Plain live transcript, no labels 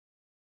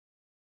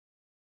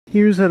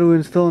Here's how to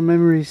install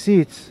memory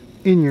seats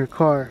in your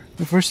car.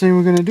 The first thing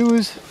we're going to do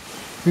is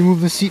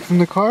remove the seat from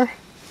the car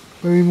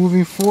by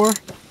removing four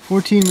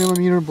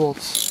 14mm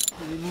bolts.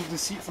 Remove the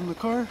seat from the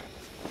car.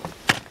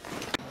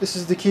 This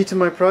is the key to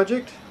my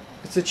project.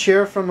 It's a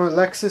chair from a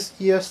Lexus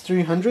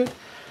ES300,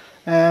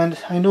 and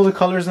I know the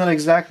color is not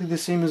exactly the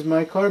same as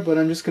my car, but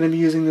I'm just going to be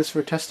using this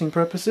for testing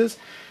purposes.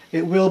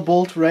 It will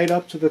bolt right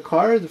up to the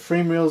car. The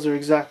frame rails are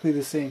exactly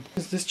the same.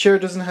 Since this chair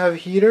doesn't have a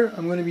heater,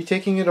 I'm going to be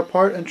taking it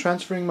apart and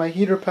transferring my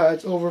heater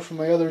pads over from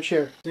my other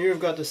chair. So here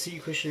I've got the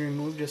seat cushion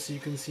removed just so you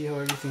can see how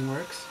everything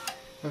works.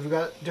 I've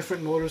got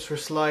different motors for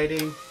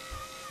sliding,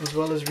 as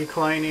well as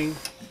reclining,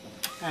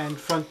 and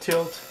front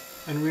tilt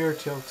and rear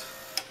tilt.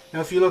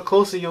 Now if you look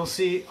closely, you'll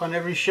see on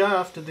every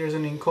shaft that there's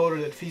an encoder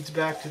that feeds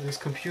back to this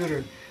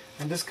computer.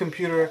 And this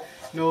computer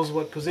knows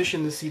what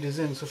position the seat is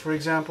in. So for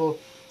example,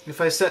 if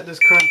I set this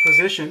current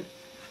position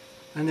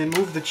and then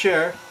move the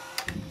chair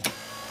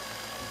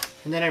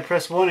and then I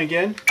press 1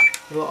 again,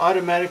 it will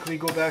automatically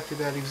go back to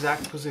that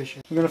exact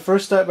position. We're going to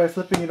first start by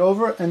flipping it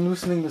over and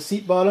loosening the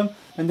seat bottom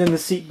and then the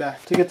seat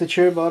back. To get the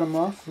chair bottom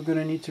off, we're going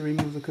to need to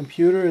remove the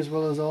computer as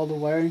well as all the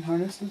wiring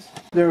harnesses.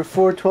 There are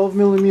 4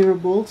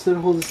 12mm bolts that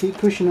hold the seat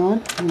cushion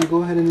on. I'm going to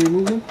go ahead and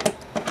remove them.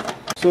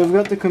 So I've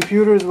got the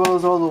computer as well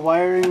as all the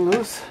wiring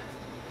loose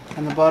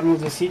and the bottom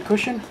of the seat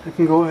cushion. I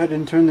can go ahead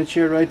and turn the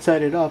chair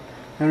right-sided up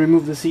and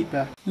remove the seat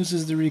back. This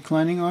is the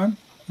reclining arm.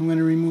 I'm going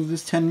to remove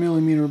this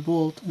 10mm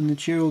bolt and the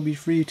chair will be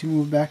free to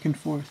move back and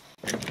forth.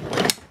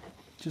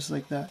 Just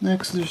like that.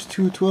 Next there's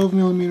 2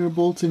 12mm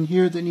bolts in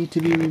here that need to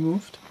be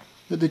removed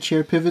that the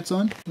chair pivots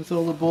on. With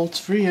all the bolts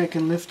free, I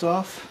can lift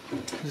off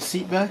the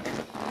seat back.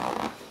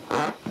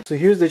 So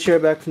here's the chair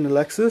back from the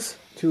Lexus.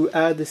 To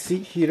add the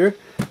seat heater,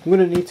 I'm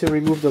going to need to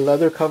remove the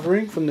leather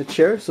covering from the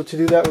chair. So to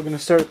do that, we're going to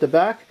start at the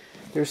back.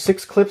 There's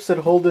 6 clips that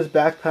hold this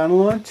back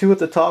panel on, 2 at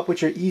the top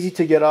which are easy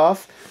to get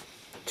off,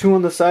 2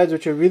 on the sides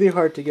which are really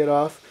hard to get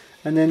off,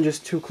 and then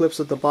just 2 clips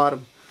at the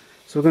bottom.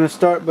 So we're going to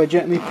start by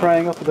gently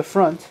prying up at the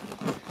front,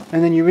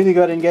 and then you really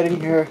got to get in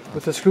here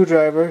with a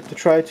screwdriver to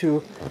try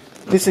to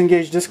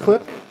disengage this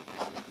clip,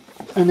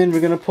 and then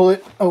we're going to pull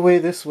it away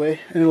this way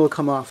and it will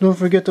come off. Don't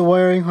forget the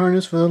wiring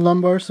harness for the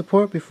lumbar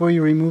support before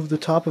you remove the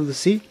top of the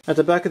seat. At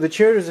the back of the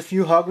chair there's a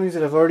few hog rings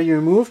that I've already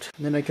removed,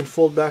 and then I can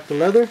fold back the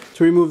leather.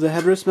 To remove the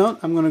headrest mount,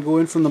 I'm going to go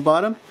in from the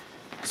bottom,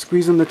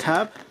 squeeze on the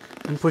tab,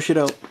 and push it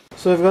out.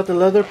 So I've got the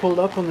leather pulled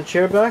up on the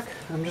chair back.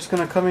 I'm just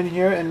going to come in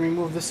here and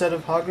remove the set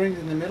of hog rings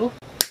in the middle.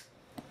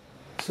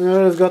 So now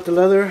that I've got the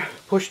leather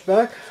pushed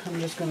back, I'm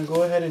just going to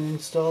go ahead and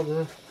install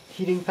the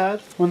heating pad.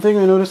 One thing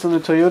I noticed on the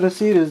Toyota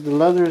seat is the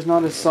leather is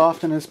not as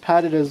soft and as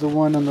padded as the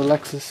one on the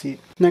Lexus seat.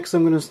 Next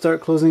I'm going to start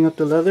closing up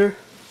the leather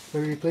by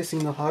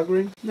replacing the hog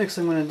ring. Next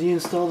I'm going to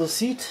deinstall the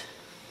seat.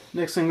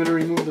 Next I'm going to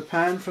remove the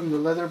pan from the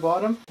leather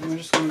bottom. I'm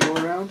just going to go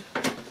around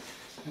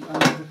and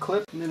undo the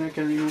clip, and then I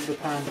can remove the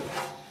pan.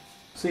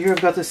 So here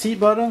I've got the seat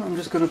bottom. I'm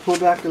just going to pull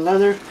back the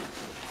leather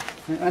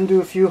and undo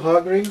a few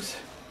hog rings.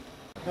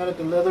 Now that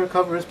the leather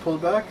cover is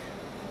pulled back,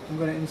 I'm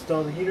going to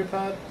install the heater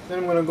pad. Then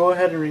I'm going to go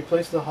ahead and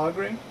replace the hog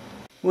ring.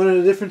 One of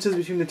the differences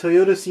between the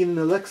Toyota seat and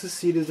the Lexus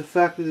seat is the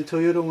fact that the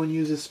Toyota one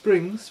uses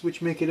springs,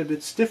 which make it a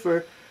bit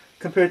stiffer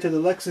compared to the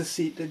Lexus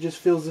seat that just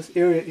fills this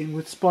area in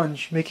with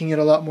sponge, making it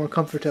a lot more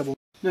comfortable.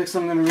 Next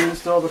I'm going to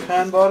reinstall the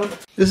pan bottom.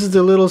 This is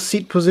the little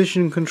seat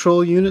position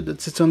control unit that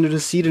sits under the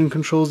seat and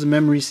controls the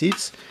memory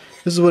seats.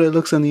 This is what it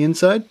looks on the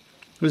inside.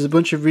 There's a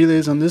bunch of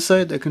relays on this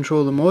side that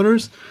control the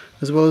motors,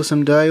 as well as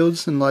some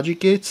diodes and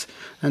logic gates,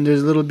 and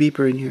there's a little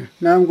beeper in here.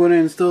 Now I'm going to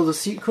install the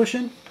seat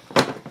cushion.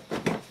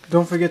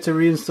 Don't forget to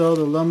reinstall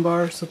the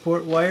lumbar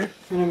support wire.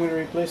 Then I'm going to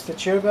replace the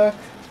chair back.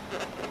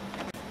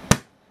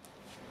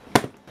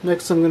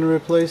 Next I'm going to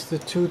replace the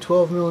 2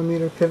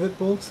 12mm pivot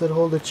bolts that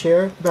hold the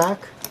chair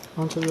back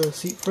onto the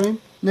seat frame.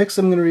 Next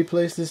I'm going to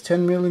replace this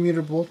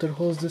 10mm bolt that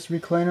holds this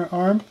recliner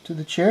arm to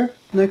the chair.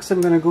 Next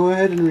I'm going to go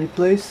ahead and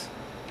replace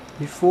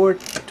the 4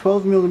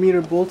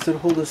 12mm bolts that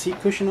hold the seat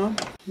cushion on.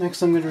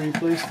 Next I'm going to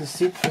replace the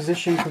seat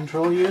position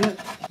control unit,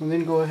 and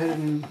then go ahead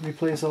and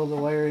replace all the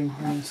wiring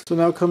harness. So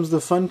now comes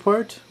the fun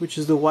part, which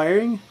is the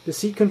wiring. The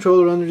seat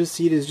controller under the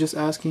seat is just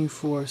asking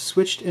for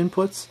switched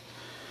inputs.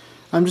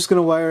 I'm just going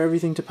to wire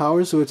everything to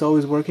power so it's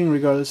always working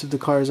regardless if the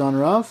car is on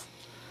or off.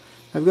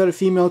 I've got a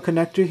female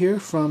connector here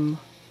from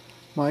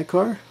my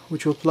car,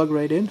 which will plug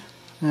right in.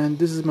 And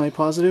this is my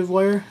positive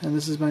wire, and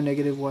this is my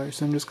negative wire,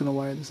 so I'm just going to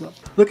wire this up.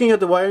 Looking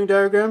at the wiring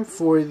diagram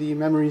for the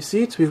memory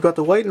seats, we've got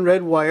the white and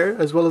red wire,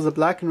 as well as the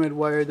black and red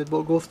wire that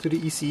will go through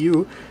the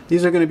ECU.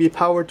 These are going to be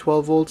powered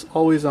 12 volts,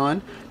 always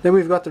on. Then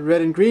we've got the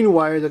red and green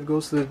wire that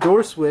goes to the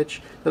door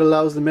switch that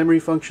allows the memory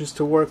functions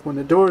to work when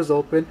the door is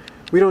open.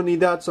 We don't need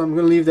that, so I'm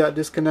going to leave that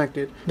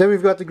disconnected. Then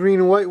we've got the green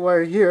and white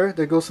wire here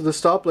that goes to the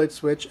stoplight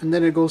switch, and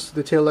then it goes to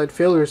the taillight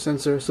failure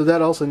sensor, so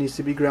that also needs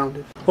to be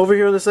grounded. Over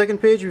here on the second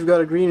page, we've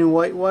got a green and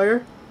white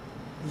wire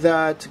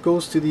that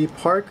goes to the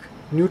park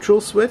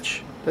neutral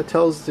switch that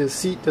tells the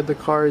seat that the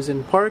car is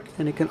in park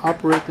and it can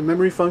operate the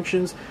memory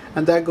functions,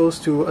 and that goes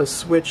to a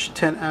switch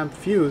 10 amp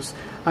fuse.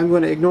 I'm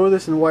going to ignore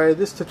this and wire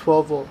this to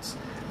 12 volts.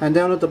 And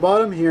down at the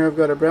bottom here I've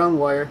got a brown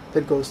wire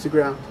that goes to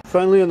ground.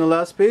 Finally, on the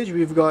last page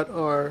we've got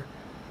our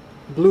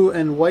blue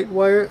and white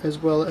wire as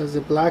well as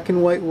the black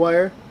and white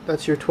wire.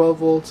 That's your 12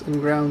 volts and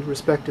ground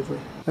respectively.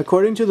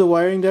 According to the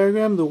wiring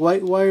diagram, the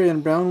white wire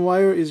and brown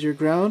wire is your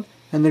ground,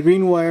 and the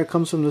green wire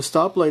comes from the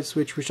stoplight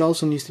switch, which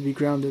also needs to be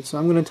grounded. So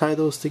I'm going to tie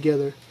those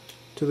together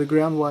to the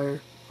ground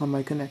wire on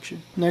my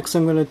connection. Next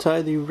I'm going to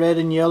tie the red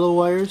and yellow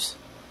wires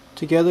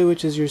together,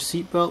 which is your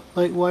seatbelt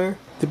light wire.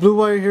 The blue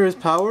wire here is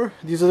power.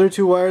 These other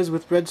two wires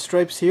with red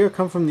stripes here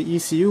come from the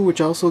ECU,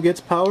 which also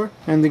gets power.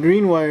 And the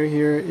green wire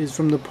here is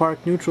from the park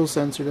neutral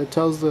sensor that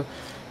tells the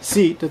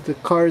seat that the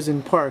car is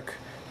in park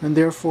and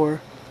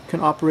therefore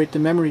can operate the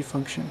memory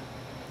function.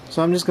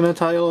 So I'm just going to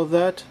tie all of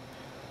that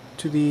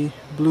to the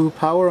blue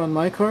power on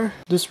my car.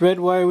 This red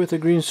wire with a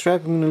green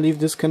stripe, I'm going to leave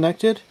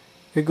disconnected.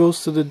 It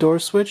goes to the door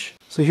switch.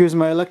 So here's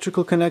my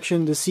electrical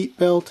connection, the seat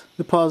belt,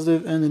 the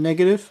positive and the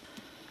negative.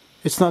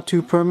 It's not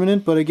too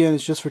permanent, but again,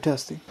 it's just for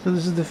testing. So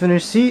this is the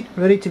finished seat,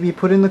 ready to be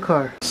put in the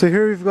car. So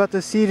here we've got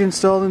the seat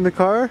installed in the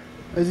car.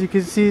 As you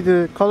can see,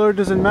 the color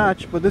doesn't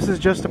match, but this is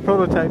just a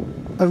prototype.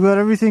 I've got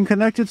everything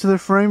connected to the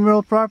frame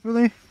rail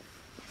properly,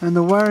 and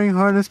the wiring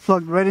harness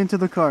plugged right into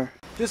the car.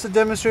 Just to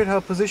demonstrate how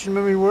position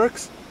memory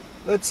works,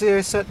 let's say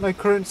I set my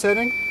current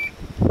setting,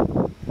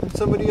 and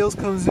somebody else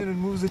comes in and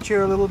moves the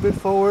chair a little bit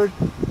forward,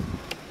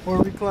 or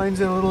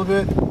reclines it a little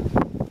bit,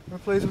 or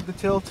plays with the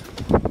tilt.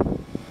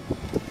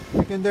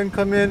 You can then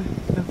come in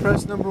and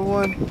press number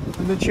 1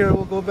 and the chair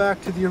will go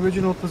back to the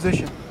original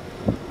position.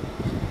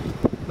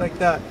 Like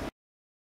that.